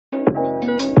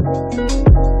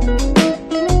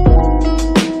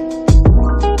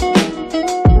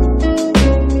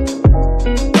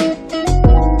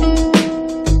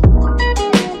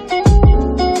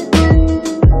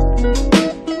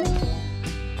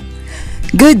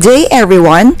Good day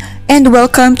everyone, and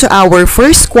welcome to our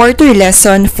first quarter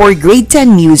lesson for grade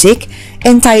 10 music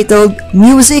entitled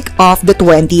Music of the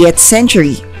 20th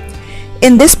Century.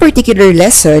 In this particular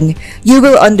lesson, you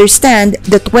will understand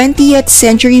the 20th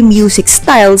century music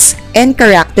styles and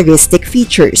characteristic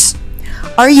features.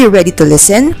 Are you ready to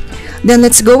listen? Then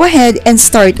let's go ahead and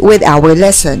start with our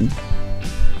lesson.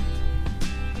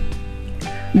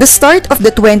 The start of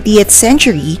the 20th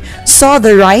century saw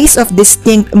the rise of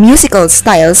distinct musical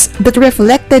styles that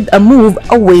reflected a move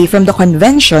away from the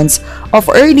conventions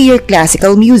of earlier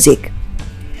classical music.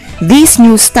 These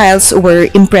new styles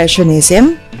were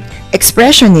Impressionism,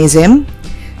 Expressionism,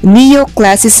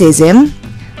 Neoclassicism,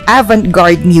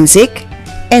 Avant-garde music,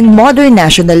 and Modern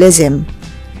Nationalism.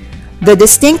 The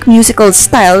distinct musical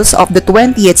styles of the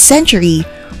 20th century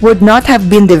would not have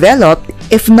been developed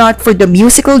if not for the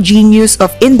musical genius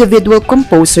of individual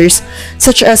composers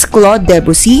such as Claude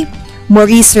Debussy,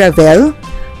 Maurice Ravel,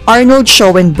 Arnold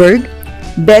Schoenberg,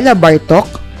 Bela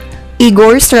Bartok,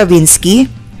 Igor Stravinsky,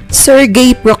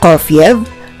 Sergei Prokofiev,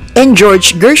 and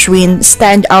George Gershwin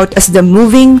stand out as the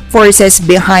moving forces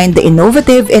behind the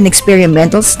innovative and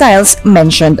experimental styles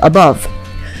mentioned above.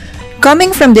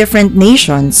 Coming from different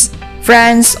nations,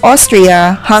 France,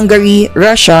 Austria, Hungary,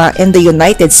 Russia, and the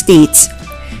United States,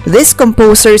 these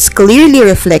composers clearly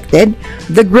reflected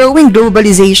the growing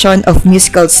globalization of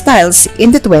musical styles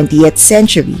in the 20th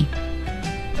century.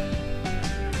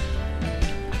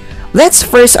 Let's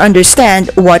first understand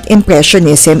what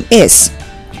Impressionism is.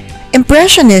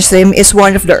 Impressionism is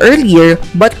one of the earlier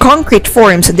but concrete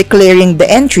forms declaring the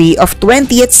entry of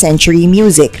 20th century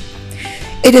music.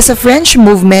 It is a French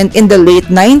movement in the late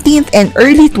 19th and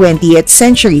early 20th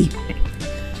century.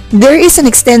 There is an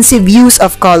extensive use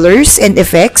of colors and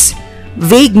effects,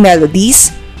 vague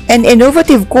melodies, and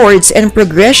innovative chords and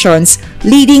progressions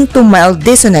leading to mild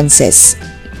dissonances.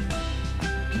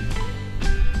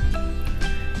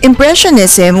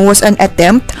 Impressionism was an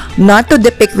attempt not to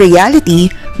depict reality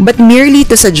but merely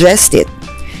to suggest it.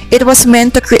 It was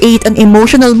meant to create an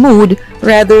emotional mood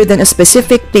rather than a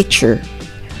specific picture.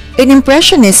 In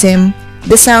Impressionism,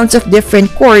 the sounds of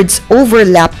different chords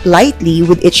overlap lightly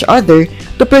with each other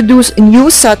to produce new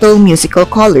subtle musical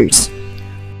colors.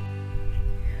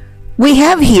 We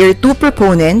have here two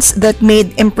proponents that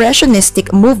made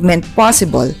Impressionistic movement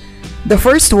possible. The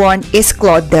first one is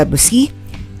Claude Debussy,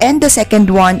 and the second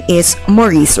one is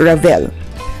Maurice Ravel.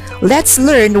 Let's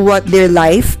learn what their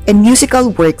life and musical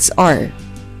works are.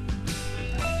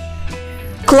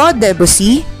 Claude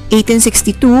Debussy,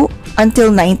 1862 until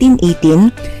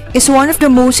 1918, is one of the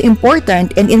most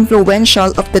important and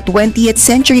influential of the 20th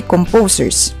century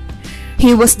composers.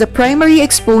 He was the primary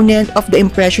exponent of the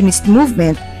Impressionist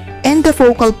movement and the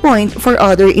focal point for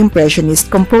other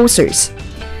Impressionist composers.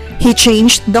 He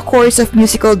changed the course of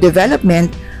musical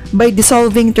development by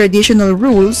dissolving traditional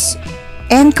rules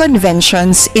and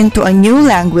conventions into a new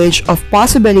language of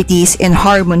possibilities in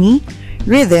harmony,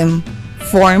 rhythm,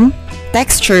 form,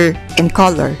 texture, and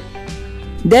color.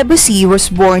 Debussy was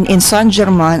born in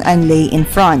Saint-Germain-en-Laye in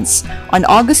France on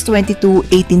August 22,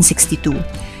 1862.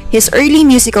 His early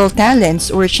musical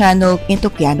talents were channeled into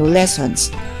piano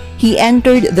lessons. He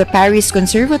entered the Paris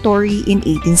Conservatory in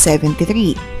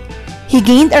 1873. He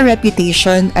gained a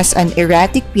reputation as an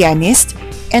erratic pianist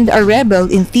and a rebel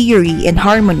in theory and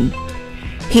harmony.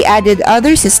 He added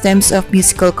other systems of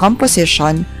musical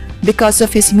composition because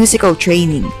of his musical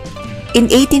training. In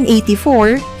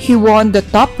 1884, he won the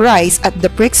top prize at the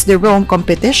Prix de Rome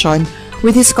competition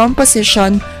with his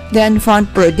composition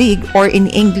L'Enfant Prodigue, or in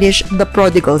English, The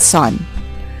Prodigal Son.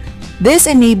 This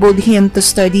enabled him to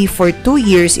study for 2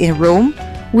 years in Rome,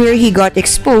 where he got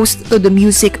exposed to the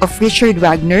music of Richard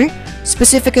Wagner,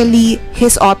 specifically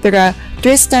his opera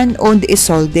Tristan und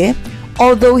Isolde,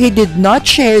 although he did not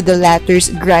share the latter's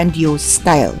grandiose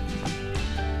style.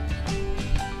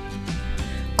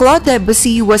 Claude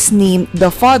Debussy was named the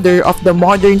father of the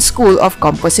modern school of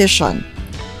composition.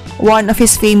 One of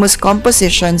his famous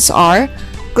compositions are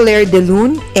Clair de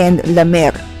Lune and La Mer.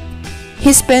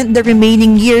 He spent the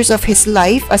remaining years of his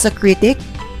life as a critic,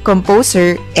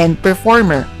 composer, and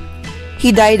performer.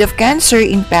 He died of cancer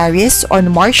in Paris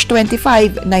on March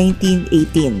 25,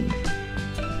 1918.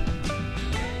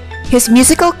 His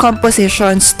musical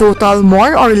compositions total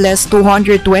more or less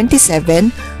 227,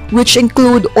 which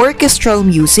include orchestral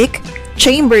music,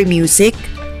 chamber music,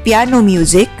 piano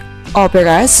music,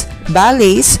 operas,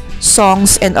 ballets,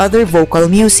 songs, and other vocal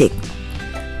music.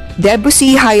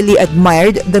 Debussy highly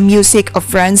admired the music of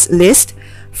Franz Liszt,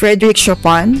 Frédéric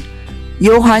Chopin,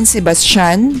 Johann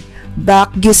Sebastian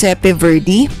Bach, Giuseppe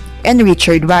Verdi, and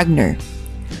Richard Wagner.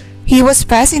 He was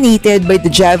fascinated by the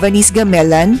Javanese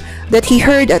gamelan, that he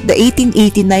heard at the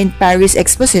 1889 Paris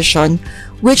Exposition,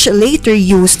 which later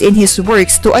used in his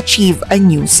works to achieve a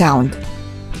new sound.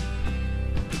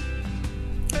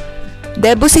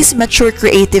 Debussy's mature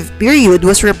creative period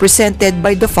was represented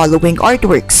by the following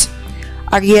artworks: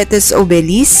 Arietes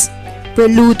Obelis,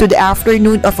 Prelude to the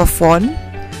Afternoon of a Faun,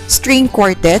 String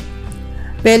Quartet,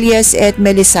 Pelléas et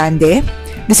Mélisande.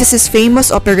 This is his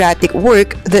famous operatic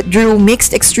work that drew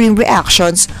mixed extreme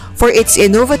reactions for its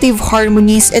innovative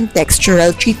harmonies and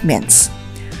textural treatments.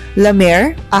 La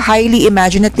Mer, a highly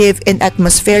imaginative and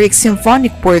atmospheric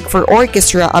symphonic work for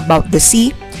orchestra about the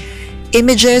sea.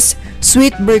 Images,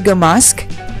 Suite Bergamasque,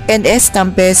 and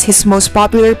Estampes, his most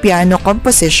popular piano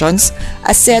compositions,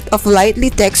 a set of lightly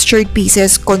textured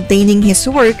pieces containing his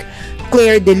work,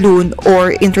 Clair de Lune,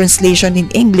 or in translation in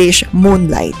English,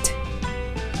 Moonlight.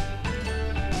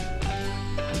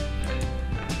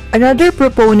 Another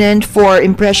proponent for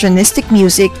Impressionistic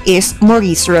music is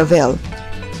Maurice Ravel.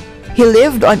 He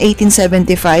lived on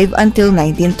 1875 until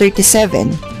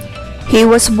 1937. He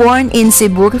was born in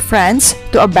Cibourg, France,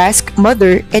 to a Basque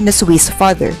mother and a Swiss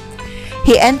father.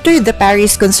 He entered the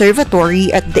Paris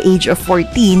Conservatory at the age of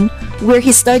 14, where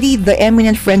he studied the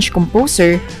eminent French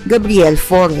composer Gabriel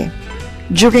Fauré.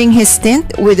 During his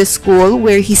stint with the school,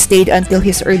 where he stayed until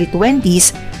his early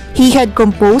 20s, he had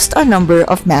composed a number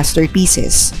of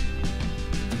masterpieces.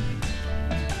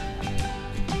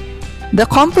 The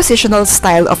compositional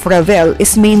style of Ravel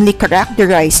is mainly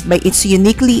characterized by its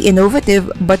uniquely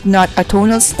innovative but not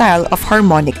atonal style of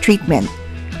harmonic treatment.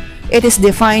 It is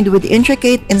defined with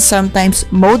intricate and sometimes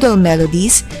modal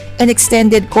melodies and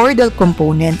extended chordal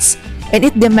components, and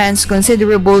it demands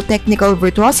considerable technical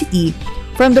virtuosity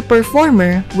from the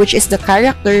performer, which is the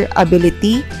character,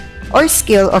 ability, or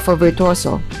skill of a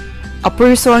virtuoso, a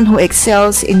person who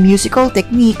excels in musical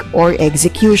technique or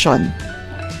execution.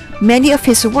 Many of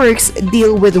his works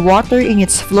deal with water in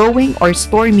its flowing or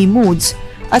stormy moods,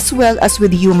 as well as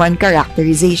with human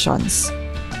characterizations.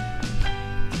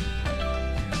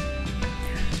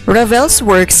 Ravel's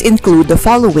works include the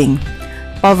following: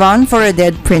 Pavane for a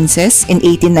Dead Princess in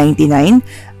 1899,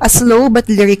 a slow but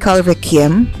lyrical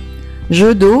requiem;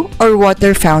 Jeux d'eau or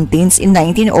Water Fountains in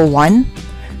 1901,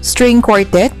 String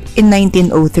Quartet in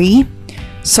 1903,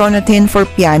 Sonatine for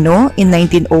Piano in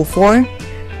 1904,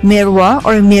 Miroir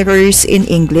or Mirrors in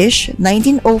English,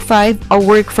 1905, a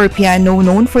work for piano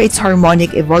known for its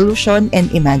harmonic evolution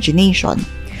and imagination.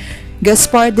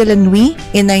 Gaspard de la Nuit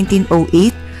in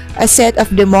 1908, a set of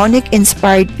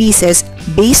demonic-inspired pieces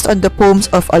based on the poems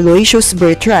of Aloysius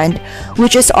Bertrand,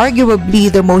 which is arguably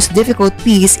the most difficult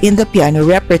piece in the piano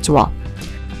repertoire.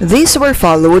 These were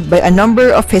followed by a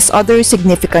number of his other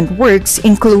significant works,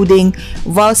 including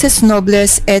Valses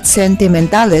Nobles et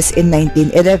Sentimentales in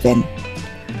 1911.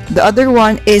 The other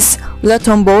one is Le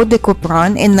Tombeau de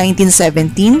Couperin in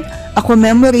 1917, a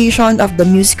commemoration of the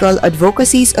musical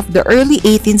advocacies of the early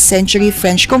 18th century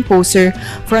French composer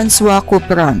François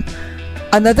Couperin.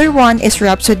 Another one is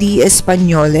Rhapsodie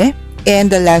Espagnole, and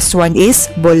the last one is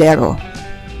Bolero.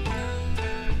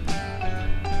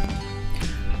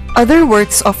 Other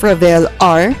works of Ravel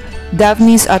are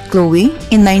Daphnis at Chloe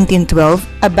in 1912,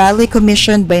 a ballet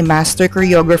commissioned by master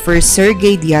choreographer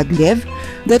Sergei Diaghilev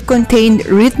that contained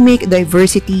rhythmic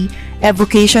diversity,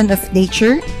 evocation of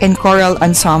nature, and choral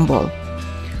ensemble.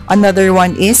 Another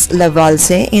one is La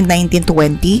Valse in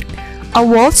 1920, a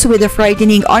waltz with a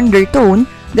frightening undertone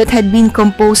that had been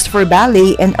composed for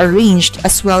ballet and arranged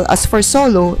as well as for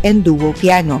solo and duo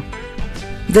piano.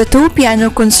 The two piano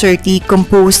concerti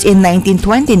composed in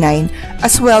 1929,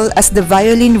 as well as the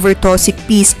violin virtuosic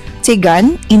piece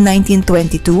Tzigane in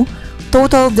 1922,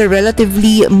 totaled the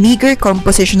relatively meager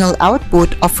compositional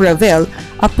output of Ravel,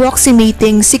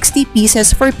 approximating 60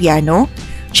 pieces for piano,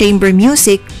 chamber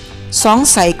music, song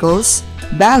cycles,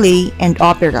 ballet, and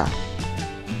opera.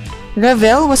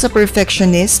 Ravel was a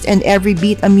perfectionist and every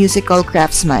bit a musical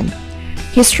craftsman.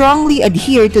 He strongly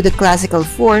adhered to the classical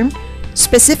form,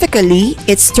 specifically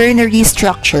its ternary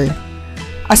structure.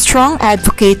 A strong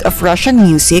advocate of Russian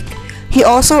music, he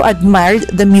also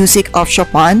admired the music of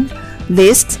Chopin,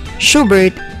 Liszt,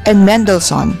 Schubert, and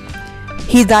Mendelssohn.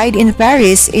 He died in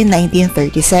Paris in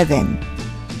 1937.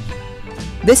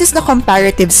 This is the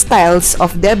comparative styles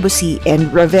of Debussy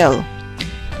and Ravel.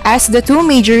 As the two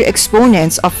major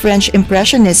exponents of French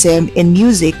Impressionism in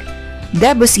music,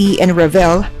 Debussy and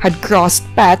Ravel had crossed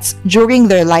paths during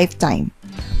their lifetime,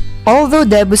 although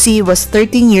Debussy was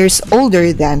 13 years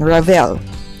older than Ravel.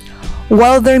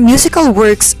 While their musical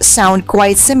works sound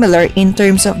quite similar in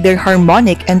terms of their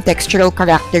harmonic and textural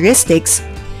characteristics,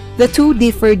 the two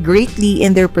differed greatly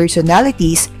in their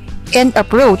personalities and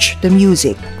approach to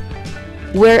music.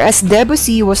 Whereas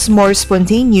Debussy was more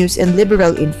spontaneous and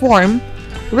liberal in form,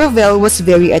 Ravel was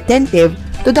very attentive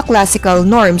to the classical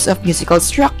norms of musical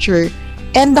structure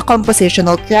and the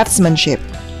compositional craftsmanship.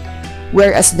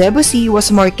 Whereas Debussy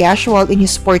was more casual in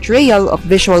his portrayal of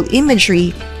visual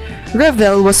imagery,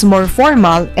 Ravel was more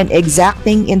formal and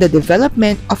exacting in the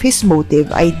development of his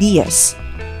motive ideas.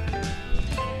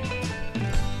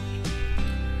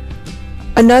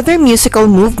 Another musical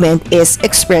movement is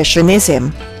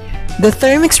Expressionism. The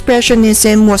term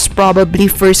Expressionism was probably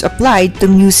first applied to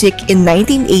music in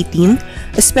 1918,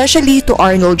 especially to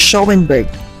Arnold Schoenberg.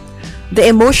 The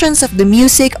emotions of the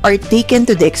music are taken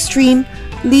to the extreme,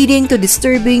 leading to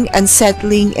disturbing,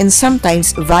 unsettling, and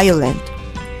sometimes violent,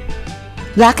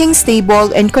 lacking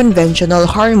stable and conventional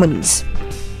harmonies.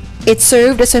 It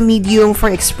served as a medium for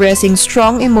expressing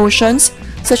strong emotions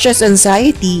such as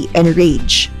anxiety and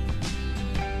rage.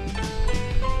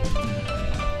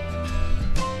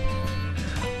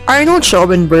 Arnold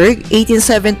Schoenberg,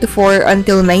 1874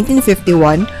 until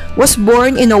 1951, was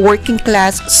born in a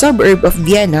working-class suburb of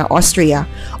Vienna, Austria,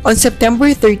 on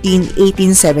September 13,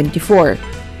 1874.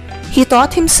 He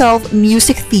taught himself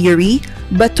music theory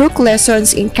but took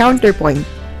lessons in counterpoint.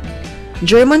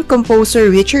 German composer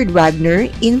Richard Wagner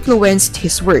influenced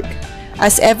his work,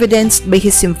 as evidenced by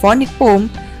his symphonic poem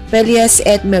Pelléas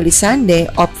et Mélisande,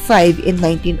 Op. 5 in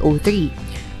 1903,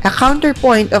 a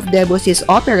counterpoint of Debussy's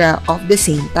opera of the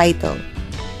same title.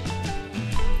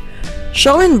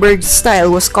 Schoenberg's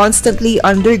style was constantly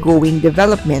undergoing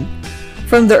development.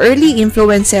 From the early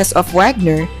influences of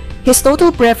Wagner, his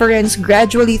total preference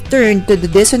gradually turned to the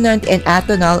dissonant and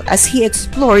atonal as he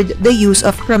explored the use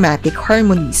of chromatic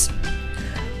harmonies.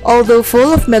 Although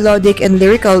full of melodic and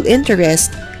lyrical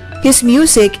interest, his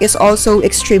music is also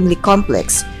extremely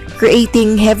complex,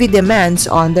 creating heavy demands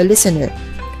on the listener.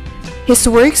 His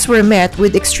works were met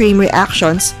with extreme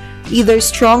reactions, either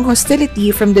strong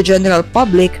hostility from the general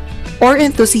public or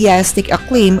enthusiastic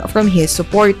acclaim from his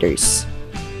supporters.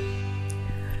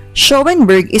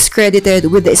 Schoenberg is credited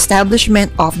with the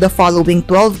establishment of the following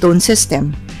 12-tone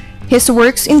system. His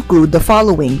works include the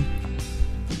following: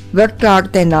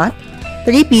 Verklagte Nacht,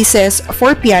 3 pieces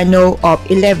for piano, Op.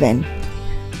 11,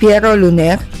 Piero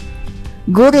Lunaire,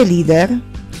 Gurre-Lieder,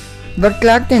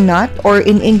 Verklagte Nacht, or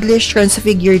in English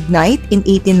Transfigured Night in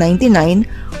 1899,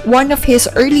 one of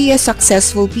his earliest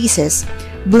successful pieces,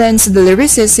 blends the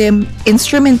lyricism,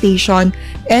 instrumentation,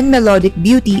 and melodic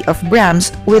beauty of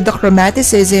Brahms with the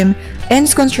chromaticism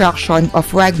and construction of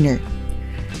Wagner.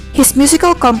 His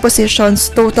musical compositions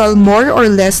total more or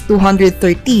less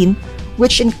 213,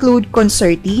 which include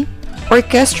concerti,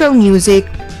 orchestral music,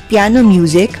 piano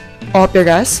music,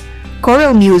 operas,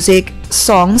 choral music,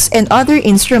 songs, and other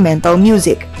instrumental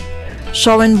music.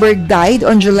 Schoenberg died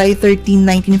on July 13,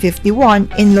 1951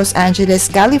 in Los Angeles,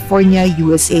 California,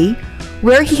 USA,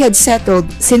 where he had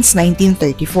settled since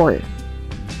 1934.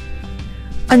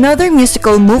 Another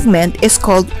musical movement is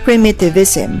called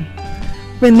Primitivism.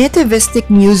 Primitivistic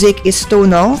music is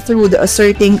tonal through the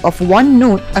asserting of one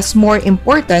note as more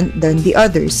important than the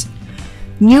others.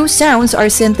 New sounds are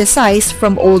synthesized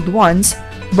from old ones,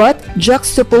 but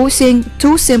juxtaposing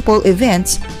two simple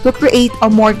events to create a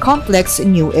more complex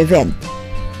new event.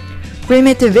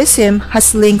 Primitivism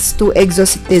has links to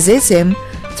exoticism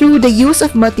through the use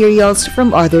of materials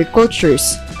from other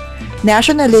cultures,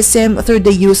 nationalism through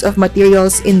the use of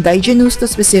materials indigenous to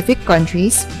specific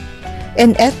countries,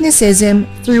 and ethnicism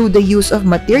through the use of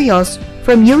materials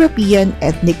from European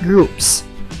ethnic groups.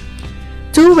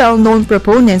 Two well-known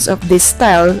proponents of this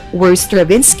style were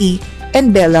Stravinsky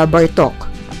and Bela Bartok.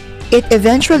 It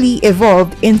eventually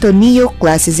evolved into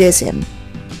neoclassicism.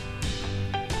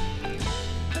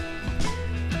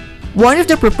 One of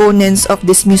the proponents of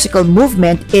this musical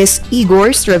movement is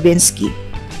Igor Stravinsky.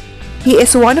 He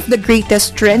is one of the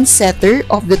greatest trendsetter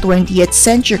of the 20th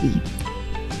century.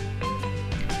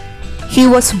 He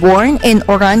was born in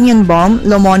Oranienbaum,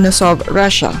 Lomonosov,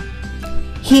 Russia.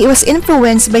 He was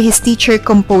influenced by his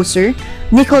teacher-composer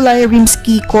Nikolai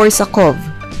Rimsky-Korsakov.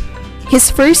 His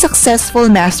first successful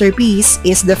masterpiece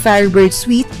is the Firebird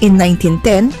Suite in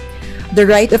 1910. The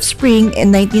Rite of Spring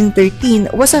in 1913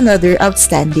 was another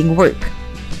outstanding work.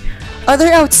 Other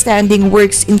outstanding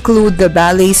works include the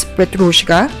ballets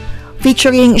Petrushka,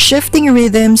 featuring shifting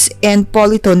rhythms and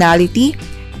polytonality,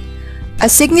 a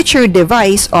signature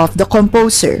device of the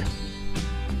composer.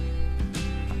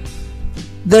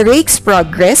 The Rake's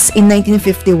Progress in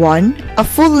 1951, a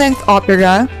full-length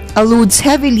opera, alludes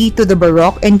heavily to the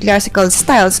Baroque and classical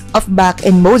styles of Bach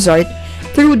and Mozart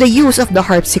through the use of the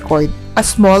harpsichord, a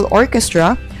small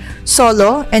orchestra,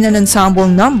 solo, and an ensemble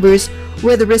numbers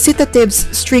with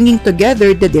recitatives stringing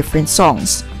together the different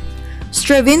songs.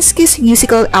 Stravinsky's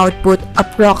musical output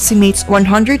approximates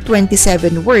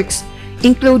 127 works,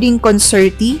 including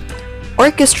concerti,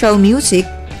 orchestral music,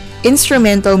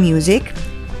 instrumental music,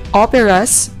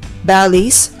 operas,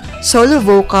 ballets, solo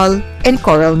vocal, and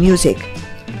choral music.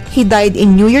 He died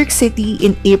in New York City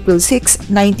in April 6,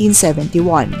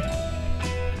 1971.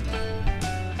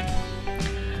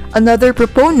 Another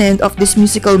proponent of this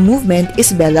musical movement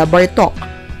is Bela Bartok.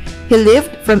 He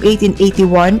lived from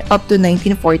 1881 up to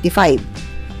 1945.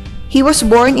 He was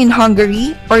born in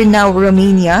Hungary, or now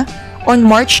Romania, on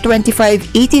March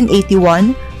 25,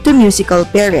 1881 to musical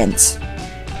parents.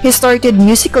 He started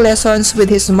music lessons with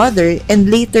his mother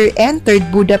and later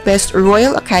entered Budapest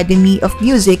Royal Academy of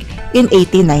Music in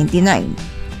 1899.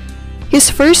 His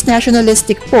first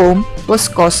nationalistic poem was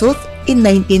Kossuth in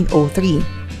 1903.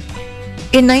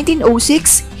 In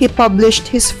 1906, he published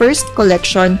his first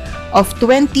collection of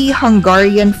 20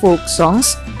 Hungarian folk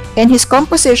songs, and his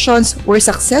compositions were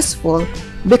successful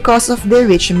because of their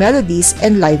rich melodies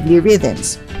and lively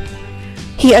rhythms.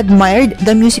 He admired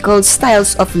the musical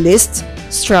styles of Liszt,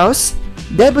 Strauss,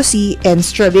 Debussy, and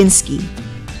Stravinsky.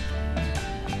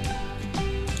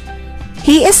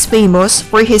 He is famous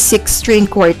for his 6-string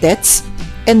quartets,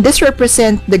 and this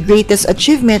represents the greatest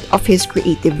achievement of his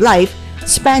creative life,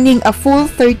 spanning a full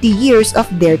 30 years of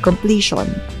their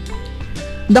completion.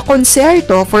 The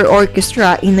Concerto for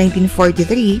Orchestra in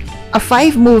 1943, a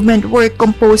 5-movement work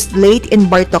composed late in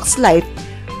Bartok's life,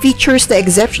 features the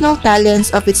exceptional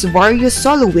talents of its various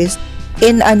soloists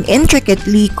in an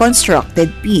intricately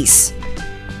constructed piece.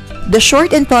 The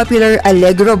short and popular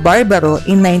Allegro Barbaro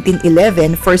in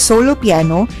 1911 for solo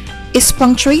piano is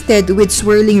punctuated with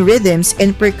swirling rhythms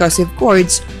and percussive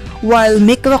chords, while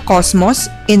Microcosmos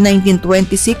in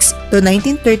 1926 to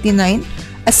 1939,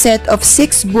 a set of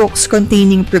 6 books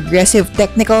containing progressive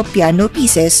technical piano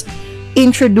pieces,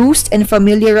 introduced and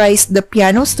familiarized the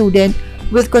piano student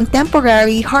with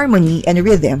contemporary harmony and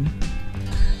rhythm.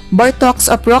 Bartok's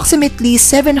approximately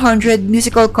 700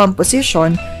 musical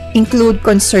compositions include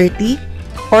concerti,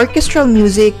 orchestral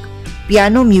music,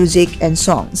 piano music, and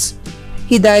songs.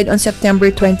 He died on September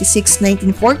 26,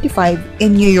 1945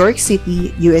 in New York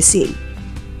City, USA.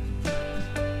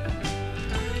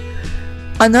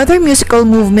 Another musical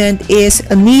movement is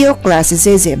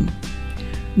Neoclassicism.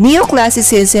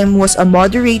 Neoclassicism was a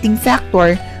moderating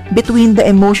factor between the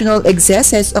emotional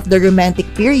excesses of the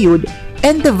Romantic period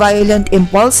and the violent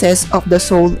impulses of the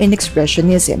soul in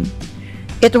Expressionism.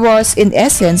 It was, in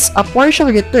essence, a partial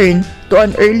return to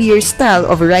an earlier style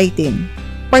of writing,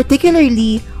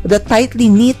 particularly the tightly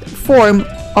knit form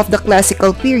of the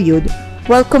classical period,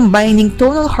 while combining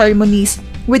tonal harmonies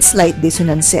with slight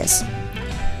dissonances.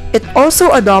 It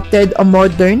also adopted a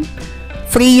modern,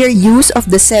 freer use of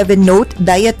the 7-note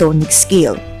diatonic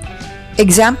scale.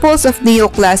 Examples of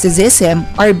neoclassicism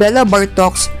are Bela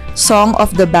Bartok's Song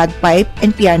of the Bagpipe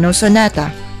and Piano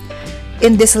Sonata.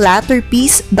 In this latter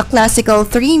piece, the classical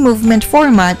 3-movement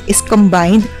format is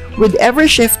combined with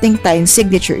ever-shifting time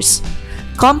signatures,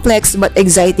 complex but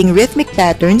exciting rhythmic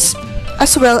patterns,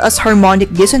 as well as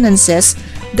harmonic dissonances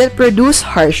that produce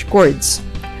harsh chords.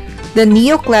 The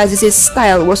neoclassicist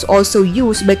style was also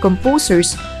used by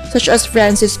composers such as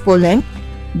Francis Poulenc,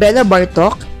 Bela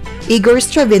Bartok, Igor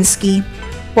Stravinsky,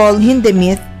 Paul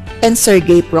Hindemith, and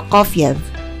Sergei Prokofiev.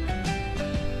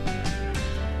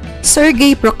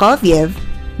 Sergei Prokofiev,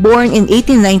 born in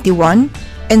 1891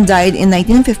 and died in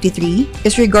 1953,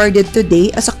 is regarded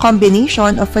today as a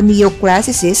combination of a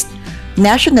neoclassicist,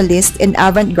 nationalist, and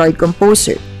avant-garde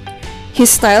composer. His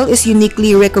style is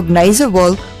uniquely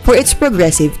recognizable for its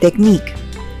progressive technique.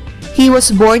 He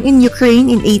was born in Ukraine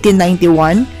in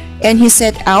 1891 and he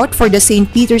set out for the St.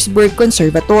 Petersburg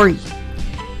Conservatory.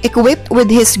 Equipped with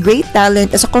his great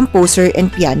talent as a composer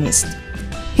and pianist,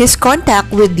 his contact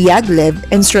with Diaghilev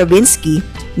and Stravinsky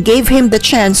gave him the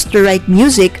chance to write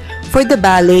music for the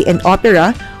ballet and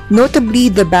opera, notably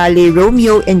the ballet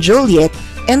Romeo and Juliet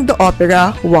and the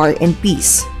opera War and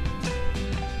Peace.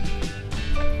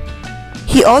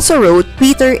 He also wrote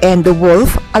Peter and the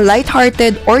Wolf, a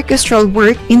light-hearted orchestral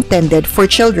work intended for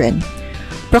children.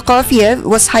 Prokofiev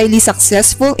was highly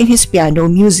successful in his piano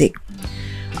music.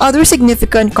 Other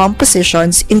significant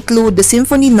compositions include the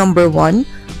Symphony No. 1,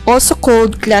 also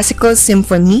called Classical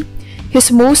Symphony,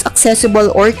 his most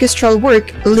accessible orchestral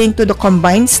work linked to the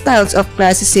combined styles of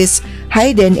classicist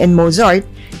Haydn and Mozart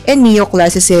and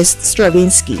neoclassicist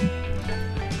Stravinsky.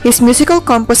 His musical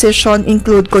compositions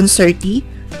include concerti,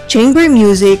 chamber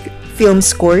music, film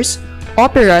scores,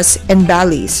 operas, and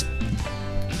ballets.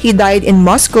 He died in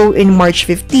Moscow in March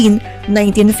 15,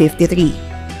 1953.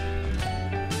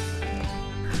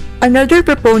 Another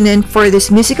proponent for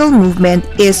this musical movement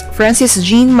is Francis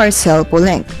Jean Marcel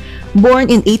Poulenc, born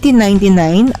in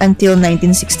 1899 until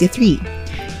 1963.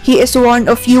 He is one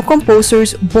of few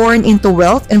composers born into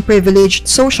wealth and privileged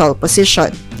social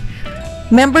position.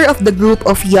 Member of the group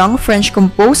of young French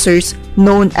composers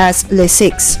known as Les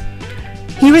Six.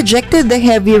 He rejected the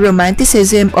heavy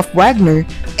romanticism of Wagner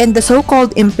and the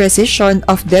so-called imprecision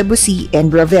of Debussy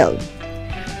and Ravel.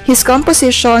 His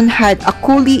composition had a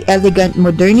coolly elegant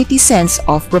modernity sense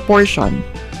of proportion.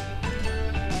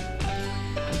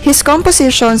 His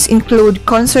compositions include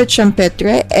Concert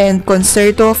Champêtre and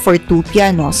Concerto for two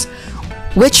pianos,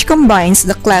 which combines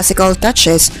the classical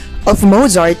touches of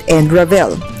Mozart and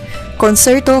Ravel.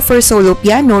 Concerto for solo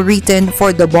piano written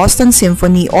for the Boston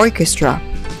Symphony Orchestra.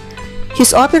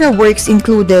 His opera works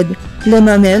included Le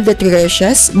Mamelle de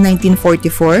Tréches,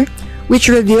 1944, which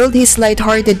revealed his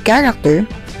light-hearted character.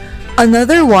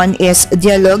 Another one is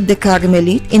Dialogue de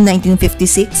Carmelite in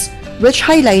 1956, which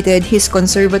highlighted his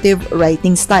conservative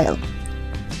writing style.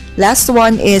 Last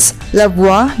one is La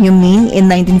Voix humaine in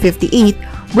 1958,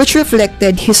 which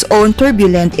reflected his own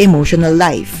turbulent emotional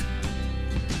life.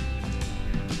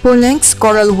 Poulenc's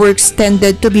choral works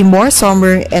tended to be more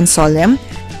somber and solemn,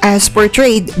 as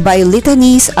portrayed by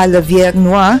Litanies à la Vierge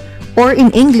Noire, or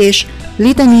in English,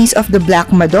 Litanies of the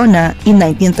Black Madonna in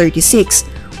 1936,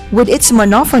 with its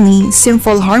monophony,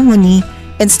 simple harmony,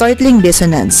 and startling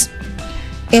dissonance.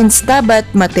 And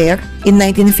Stabat Mater in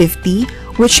 1950,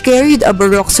 which carried a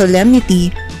Baroque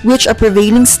solemnity with a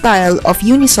prevailing style of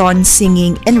unison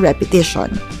singing and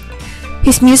repetition.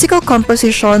 His musical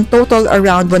composition total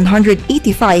around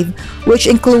 185, which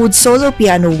includes solo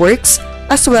piano works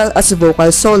as well as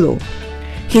vocal solo.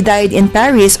 He died in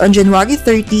Paris on January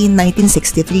 30,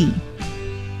 1963.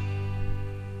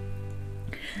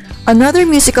 Another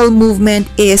musical movement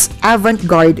is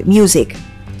avant-garde music.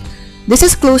 This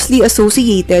is closely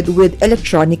associated with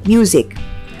electronic music.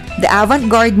 The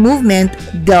avant-garde movement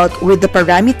dealt with the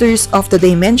parameters of the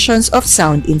dimensions of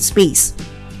sound in space.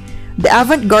 The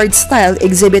avant-garde style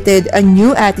exhibited a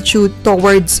new attitude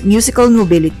towards musical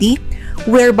nobility,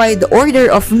 whereby the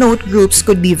order of note groups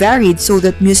could be varied so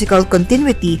that musical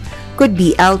continuity could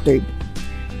be altered.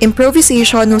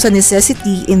 Improvisation was a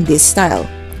necessity in this style,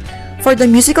 for the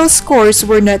musical scores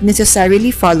were not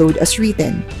necessarily followed as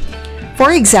written.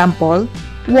 For example,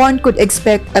 one could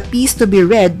expect a piece to be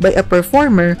read by a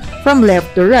performer from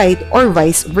left to right or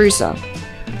vice versa.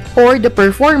 Or the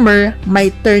performer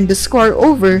might turn the score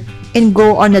over and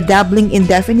go on a dabbling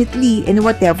indefinitely in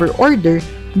whatever order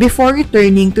before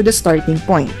returning to the starting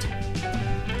point.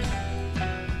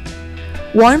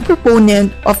 One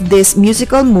proponent of this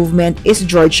musical movement is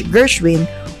George Gershwin,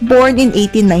 born in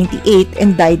 1898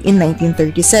 and died in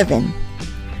 1937.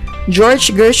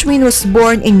 George Gershwin was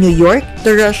born in New York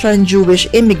to Russian Jewish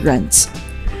immigrants.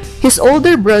 His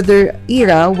older brother,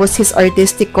 Ira, was his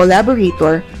artistic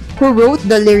collaborator who wrote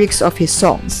the lyrics of his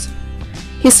songs.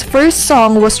 His first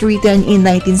song was written in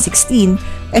 1916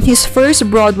 and his first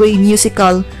Broadway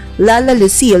musical, Lala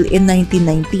Lucille, in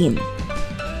 1919.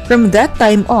 From that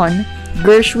time on,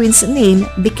 Gershwin's name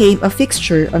became a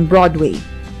fixture on Broadway.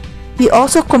 He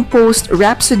also composed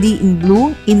Rhapsody in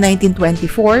Blue in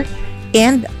 1924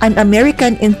 and An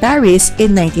American in Paris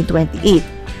in 1928,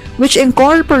 which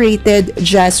incorporated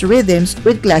jazz rhythms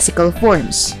with classical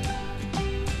forms.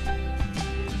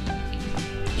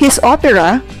 His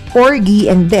opera, Porgy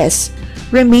and Bess,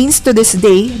 remains to this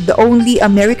day the only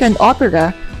American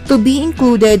opera to be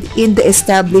included in the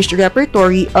established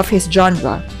repertory of his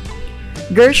genre.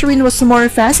 Gershwin was more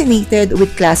fascinated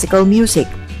with classical music.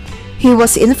 He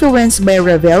was influenced by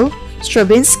Ravel,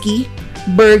 Stravinsky,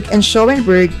 Berg and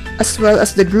Schoenberg, as well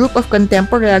as the group of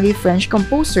contemporary French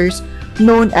composers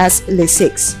known as Les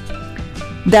Six,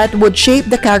 that would shape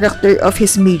the character of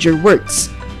his major works,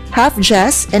 half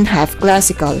jazz and half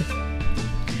classical.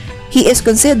 He is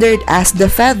considered as the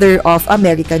father of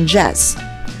American jazz.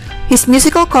 His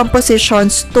musical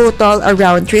compositions total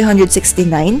around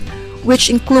 369, which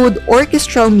include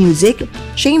orchestral music,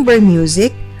 chamber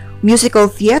music, musical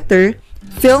theater,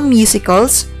 film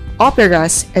musicals,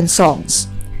 operas, and songs.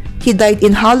 He died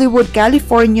in Hollywood,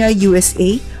 California,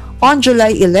 USA on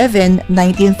July 11,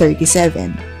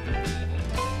 1937.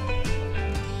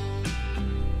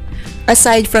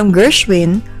 Aside from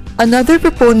Gershwin, another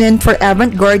proponent for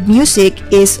avant-garde music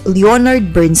is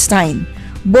Leonard Bernstein,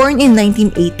 born in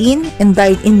 1918 and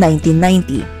died in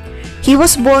 1990. He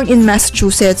was born in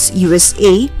Massachusetts,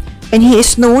 USA, and he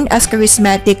is known as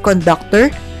charismatic conductor,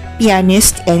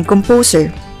 pianist, and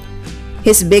composer.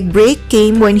 His big break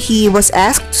came when he was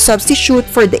asked to substitute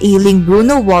for the ailing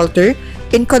Bruno Walter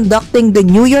in conducting the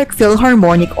New York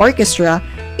Philharmonic Orchestra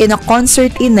in a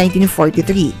concert in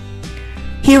 1943.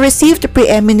 He received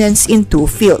preeminence in two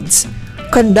fields: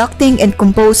 conducting and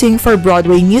composing for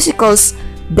Broadway musicals,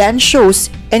 dance shows,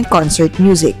 and concert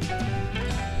music.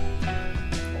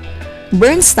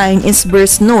 Bernstein is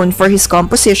best known for his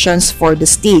compositions for the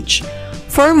stage.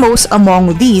 Foremost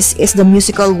among these is the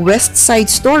musical West Side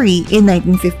Story in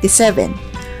 1957,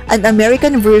 an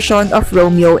American version of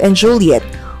Romeo and Juliet,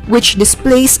 which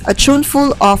displays a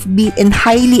tuneful, offbeat, and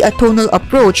highly atonal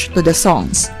approach to the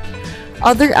songs.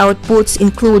 Other outputs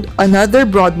include another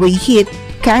Broadway hit,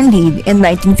 Candide, in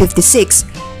 1956,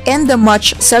 and the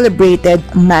much-celebrated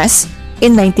Mass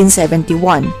in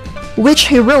 1971,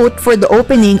 which he wrote for the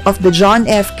opening of the John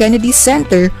F. Kennedy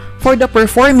Center for the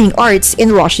Performing Arts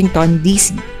in Washington,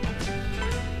 D.C.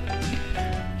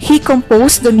 He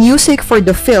composed the music for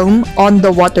the film On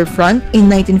the Waterfront in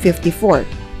 1954.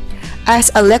 As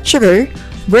a lecturer,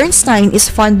 Bernstein is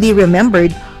fondly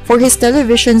remembered for his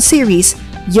television series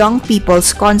Young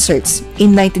People's Concerts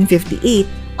in 1958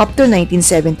 up to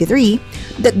 1973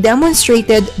 that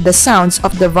demonstrated the sounds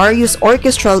of the various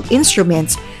orchestral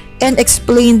instruments and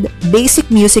explained basic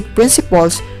music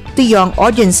principles to young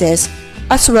audiences,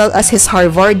 as well as his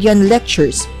Harvardian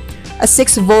lectures, a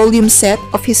 6-volume set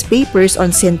of his papers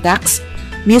on syntax,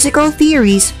 musical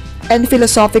theories, and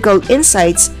philosophical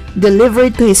insights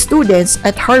delivered to his students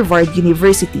at Harvard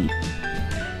University.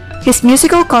 His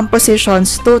musical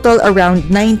compositions total around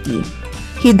 90.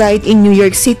 He died in New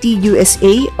York City,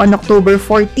 USA on October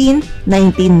 14,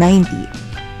 1990.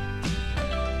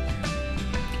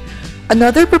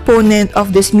 Another proponent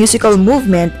of this musical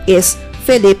movement is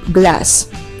Philip Glass.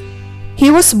 He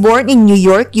was born in New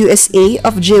York, USA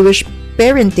of Jewish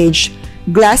parentage.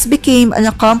 Glass became an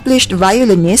accomplished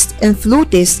violinist and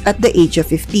flutist at the age of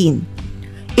 15.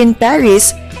 In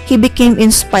Paris, he became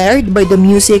inspired by the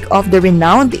music of the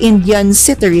renowned Indian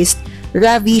sitarist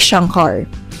Ravi Shankar.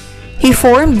 He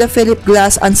formed the Philip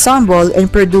Glass Ensemble and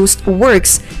produced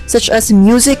works such as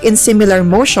Music in Similar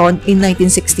Motion in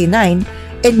 1969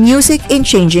 and Music in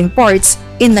Changing Parts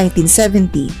in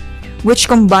 1970, which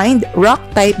combined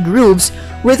rock-type grooves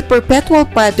with perpetual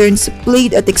patterns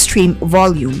played at extreme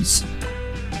volumes.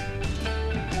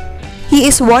 He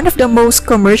is one of the most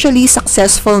commercially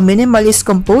successful minimalist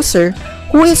composer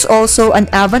who is also an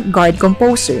avant-garde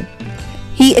composer.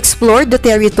 He explored the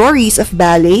territories of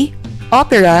ballet,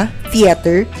 opera,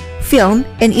 theater, film,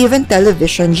 and even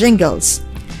television jingles.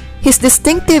 His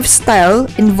distinctive style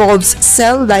involves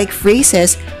cell-like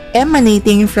phrases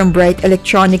emanating from bright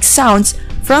electronic sounds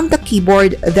from the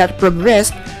keyboard that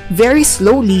progressed very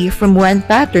slowly from one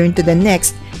pattern to the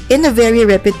next in a very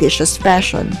repetitious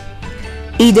fashion.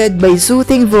 Aided by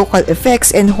soothing vocal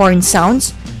effects and horn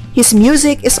sounds, his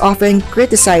music is often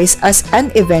criticized as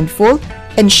uneventful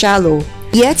and shallow,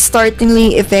 yet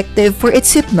startlingly effective for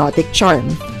its hypnotic charm.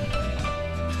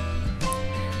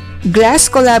 Glass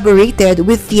collaborated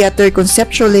with theater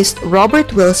conceptualist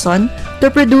Robert Wilson to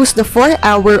produce the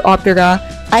 4-hour opera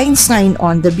Einstein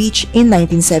on the Beach in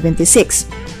 1976,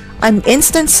 an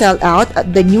instant sellout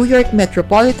at the New York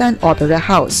Metropolitan Opera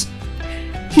House.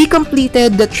 He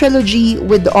completed the trilogy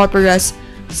with the operas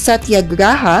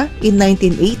Satyagraha in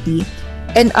 1980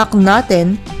 and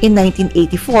Akhenaten in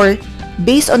 1984,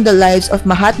 based on the lives of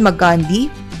Mahatma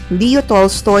Gandhi, Leo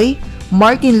Tolstoy,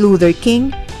 Martin Luther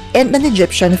King, and an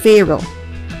Egyptian pharaoh.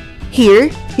 Here,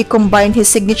 he combined his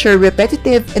signature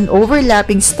repetitive and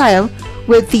overlapping style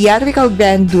with theatrical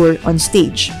grandeur on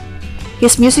stage.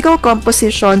 His musical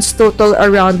compositions total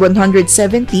around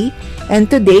 170, and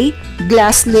today,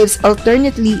 Glass lives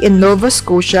alternately in Nova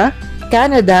Scotia,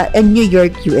 Canada, and New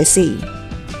York, USA.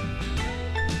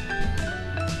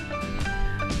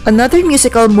 Another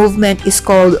musical movement is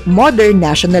called Modern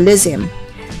Nationalism.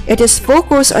 It is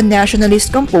focused on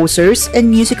nationalist composers and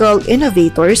musical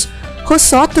innovators who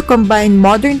sought to combine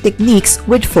modern techniques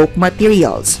with folk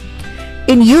materials.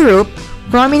 In Europe,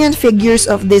 prominent figures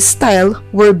of this style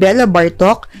were Bela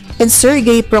Bartok and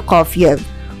Sergei Prokofiev,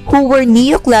 who were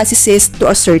neoclassicists to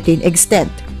a certain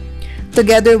extent.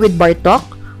 Together with Bartok,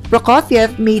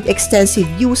 Prokofiev made extensive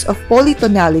use of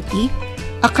polytonality,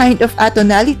 a kind of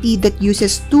atonality that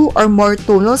uses two or more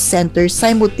tonal centers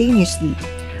simultaneously.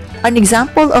 An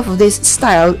example of this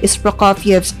style is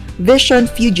Prokofiev's Vision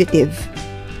Fugitive.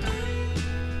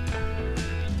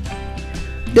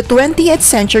 The 20th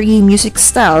century music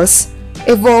styles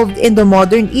evolved in the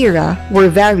modern era were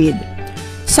varied.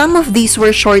 Some of these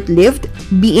were short-lived,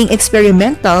 being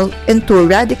experimental and too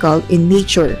radical in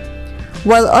nature,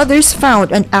 while others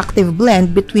found an active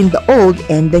blend between the old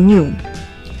and the new.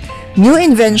 New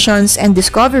inventions and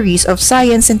discoveries of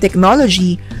science and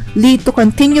technology lead to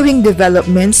continuing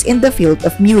developments in the field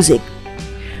of music.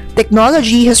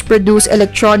 Technology has produced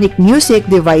electronic music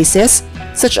devices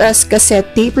such as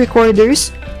cassette tape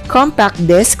recorders, compact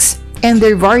discs, and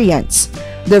their variants,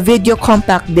 the video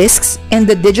compact discs and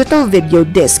the digital video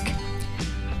disc,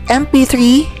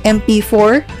 MP3,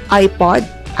 MP4, iPod,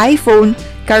 iPhone,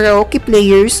 karaoke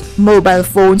players, mobile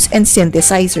phones, and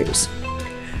synthesizers.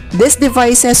 These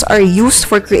devices are used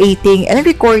for creating and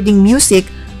recording music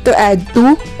to add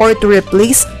to or to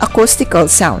replace acoustical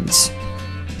sounds.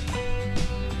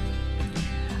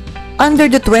 Under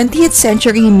the 20th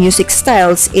century music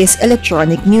styles is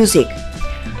electronic music.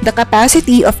 The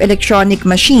capacity of electronic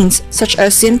machines such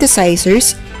as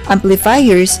synthesizers,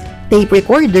 amplifiers, tape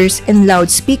recorders, and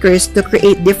loudspeakers to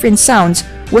create different sounds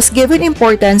was given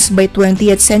importance by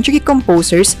 20th century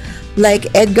composers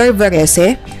like Edgar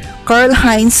Varese,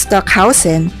 Karl-Heinz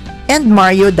Stockhausen, and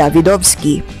Mario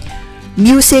Davidovsky.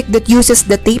 Music that uses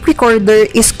the tape recorder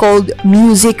is called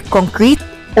music concrete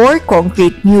or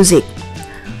concrete music.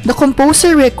 The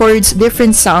composer records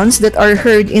different sounds that are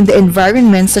heard in the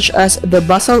environment such as the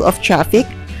bustle of traffic,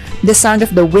 the sound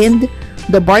of the wind,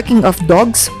 the barking of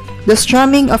dogs, the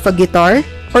strumming of a guitar,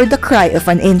 or the cry of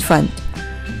an infant.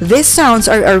 These sounds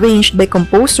are arranged by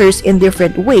composers in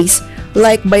different ways,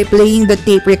 like by playing the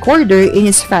tape recorder in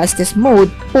its fastest mode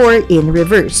or in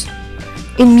reverse.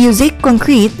 In music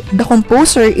concrete, the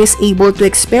composer is able to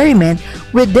experiment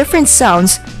with different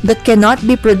sounds that cannot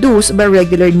be produced by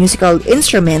regular musical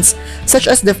instruments such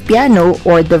as the piano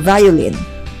or the violin.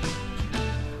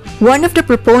 One of the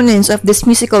proponents of this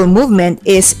musical movement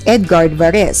is Edgar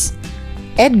Varese.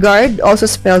 Edgar, also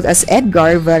spelled as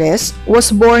Edgar Varese,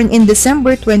 was born in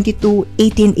December 22,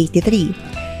 1883.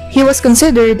 He was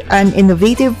considered an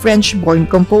innovative French-born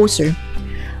composer.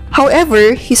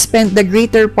 However, he spent the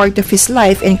greater part of his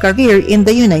life and career in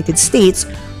the United States,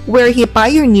 where he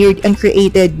pioneered and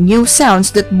created new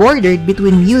sounds that bordered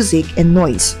between music and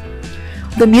noise.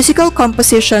 The musical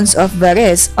compositions of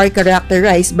Varese are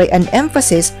characterized by an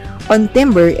emphasis on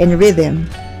timbre and rhythm.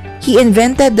 He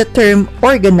invented the term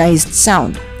organized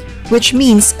sound, which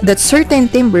means that certain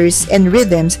timbres and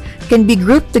rhythms can be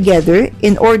grouped together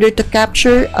in order to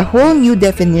capture a whole new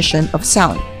definition of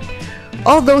sound.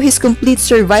 Although his complete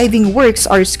surviving works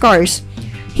are scarce,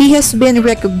 he has been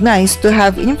recognized to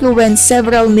have influenced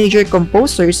several major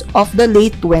composers of the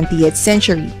late 20th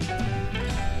century.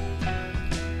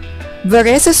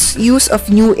 Varese's use of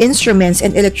new instruments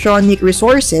and electronic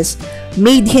resources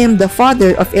made him the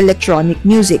father of electronic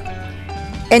music,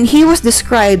 and he was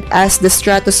described as the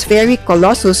stratospheric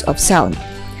colossus of sound.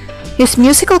 His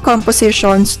musical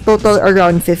compositions total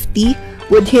around 50,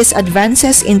 with his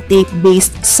advances in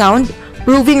tape-based sound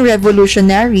proving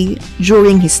revolutionary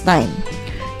during his time.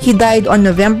 He died on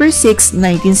November 6,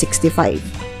 1965.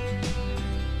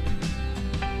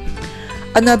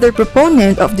 Another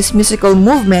proponent of this musical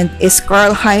movement is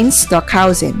Karl-Heinz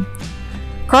Stockhausen.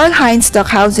 Karl-Heinz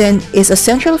Stockhausen is a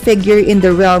central figure in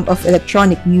the realm of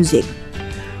electronic music.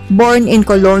 Born in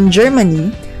Cologne,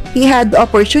 Germany, he had the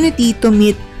opportunity to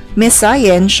meet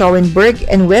Messiaen, Schoenberg,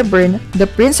 and Webern, the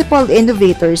principal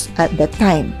innovators at that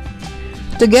time.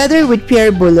 Together with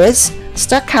Pierre Boulez,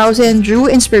 Stockhausen drew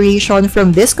inspiration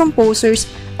from these composers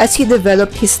as he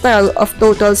developed his style of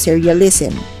total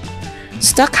serialism.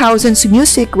 Stockhausen's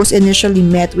music was initially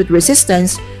met with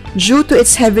resistance due to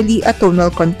its heavily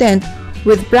atonal content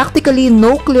with practically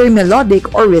no clear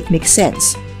melodic or rhythmic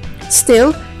sense.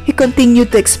 Still, he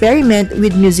continued to experiment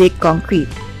with music concrete.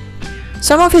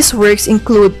 Some of his works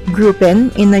include Gruppen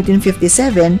in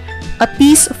 1957, a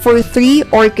piece for 3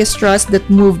 orchestras that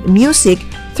moved music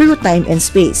through time and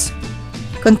space.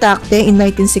 Contacte in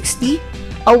 1960,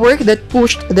 a work that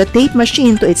pushed the tape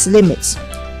machine to its limits.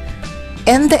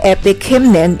 And the epic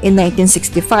Hymnen in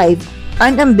 1965,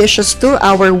 an ambitious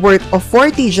 2-hour work of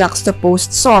 40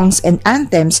 juxtaposed songs and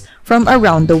anthems from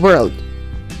around the world.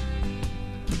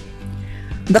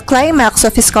 The climax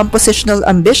of his compositional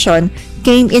ambition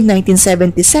came in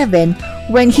 1977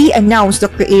 when he announced the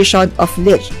creation of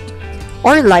Licht,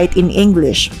 or Light in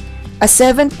English, a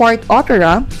 7-part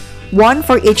opera, one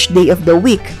for each day of the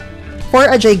week, for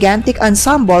a gigantic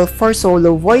ensemble for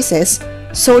solo voices,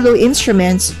 solo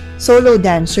instruments, solo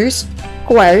dancers,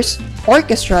 choirs,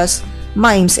 orchestras,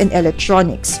 mimes, and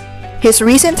electronics. His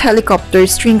recent Helicopter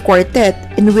String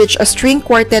Quartet, in which a string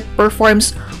quartet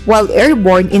performs while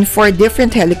airborne in 4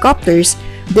 different helicopters,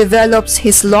 develops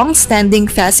his long-standing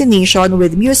fascination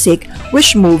with music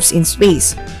which moves in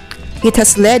space. It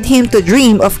has led him to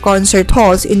dream of concert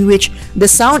halls in which the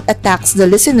sound attacks the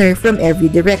listener from every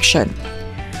direction.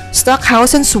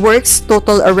 Stockhausen's works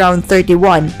total around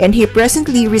 31, and he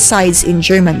presently resides in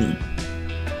Germany.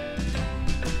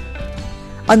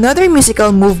 Another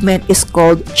musical movement is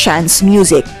called chance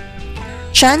music.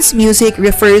 Chance music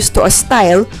refers to a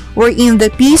style wherein the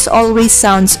piece always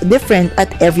sounds different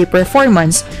at every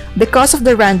performance because of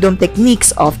the random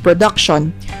techniques of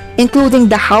production, including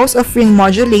the house of ring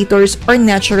modulators or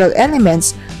natural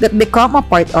elements that become a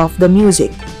part of the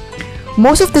music.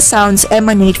 Most of the sounds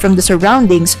emanate from the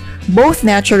surroundings, both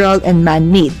natural and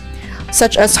man-made,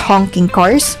 such as honking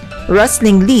cars,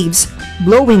 rustling leaves,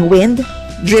 blowing wind,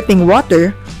 dripping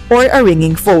water, or a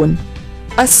ringing phone.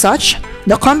 As such,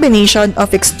 the combination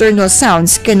of external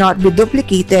sounds cannot be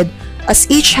duplicated as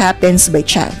each happens by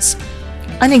chance.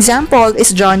 An example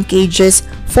is John Cage's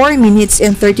 4 minutes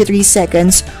and 33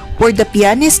 seconds, where the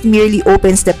pianist merely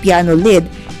opens the piano lid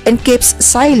and keeps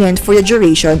silent for the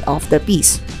duration of the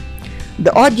piece.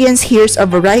 The audience hears a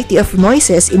variety of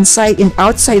noises inside and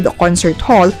outside the concert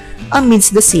hall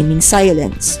amidst the seeming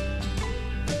silence.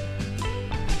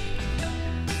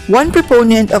 One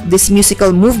proponent of this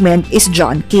musical movement is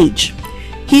John Cage.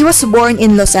 He was born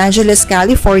in Los Angeles,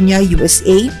 California,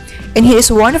 USA, and he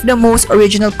is one of the most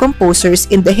original composers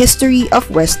in the history of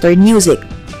Western music.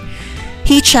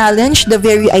 He challenged the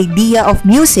very idea of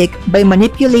music by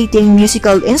manipulating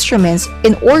musical instruments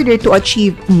in order to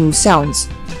achieve new sounds.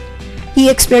 He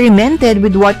experimented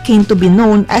with what came to be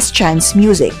known as chance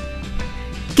music.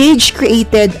 Cage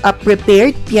created a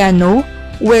prepared piano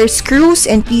where screws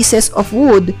and pieces of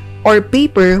wood or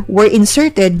paper were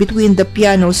inserted between the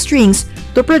piano strings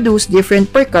to produce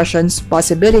different percussion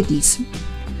possibilities.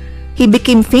 He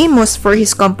became famous for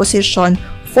his composition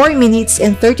 4 minutes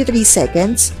and 33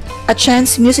 seconds, a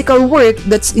chance musical work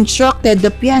that instructed the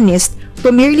pianist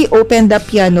to merely open the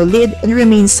piano lid and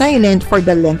remain silent for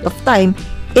the length of time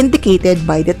indicated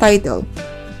by the title.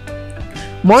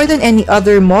 More than any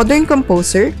other modern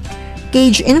composer,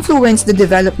 Cage influenced the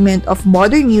development of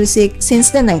modern music since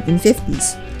the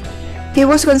 1950s. He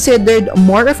was considered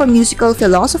more of a musical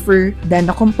philosopher than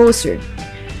a composer.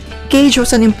 Cage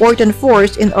was an important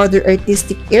force in other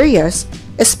artistic areas,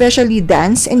 especially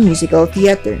dance and musical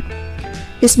theater.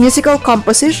 His musical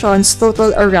compositions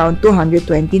total around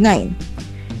 229.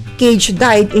 Cage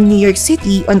died in New York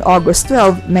City on August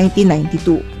 12,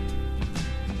 1992.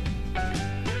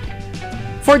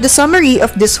 For the summary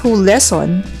of this whole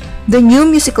lesson, the new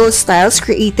musical styles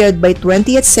created by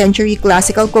 20th century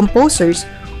classical composers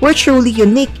were truly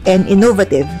unique and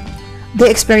innovative. They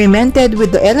experimented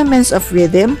with the elements of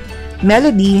rhythm,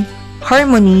 melody,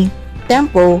 harmony,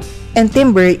 tempo, and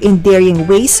timbre in daring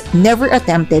ways never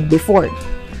attempted before.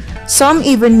 Some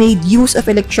even made use of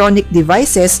electronic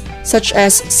devices such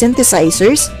as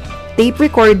synthesizers, tape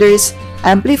recorders,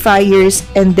 amplifiers,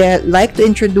 and they like to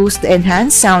introduce the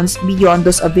enhanced sounds beyond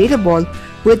those available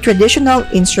with traditional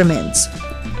instruments.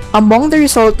 Among the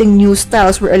resulting new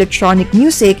styles were electronic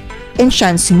music and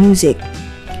chance music.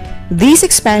 These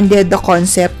expanded the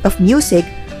concept of music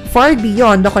far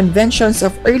beyond the conventions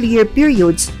of earlier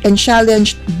periods and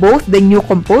challenged both the new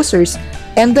composers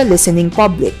and the listening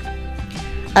public.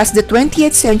 As the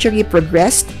 20th century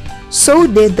progressed, so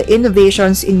did the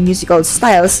innovations in musical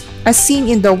styles as seen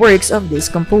in the works of these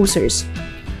composers.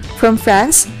 From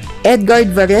France, Edgar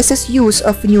Varèse's use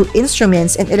of new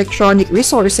instruments and electronic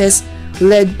resources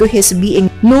led to his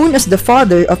being known as the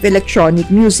father of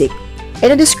electronic music,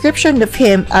 and a description of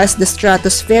him as the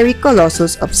stratospheric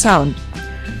colossus of sound.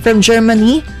 From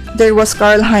Germany, there was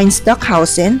Karl-Heinz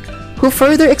Stockhausen, who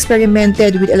further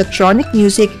experimented with electronic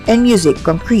music and musique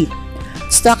concrète.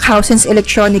 Stockhausen's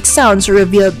electronic sounds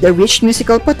revealed the rich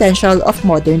musical potential of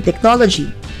modern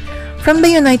technology. From the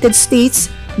United States,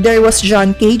 there was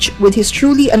John Cage with his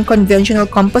truly unconventional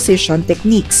composition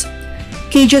techniques.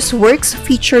 Cage's works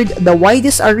featured the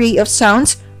widest array of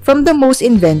sounds from the most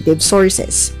inventive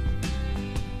sources.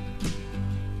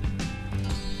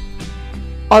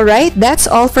 Alright, that's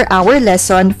all for our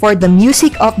lesson for the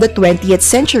music of the 20th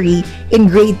century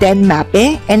in grade 10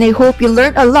 MAPEH, and I hope you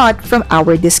learned a lot from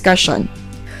our discussion.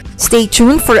 Stay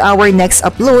tuned for our next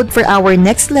upload for our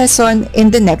next lesson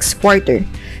in the next quarter.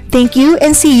 Thank you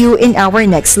and see you in our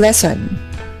next lesson.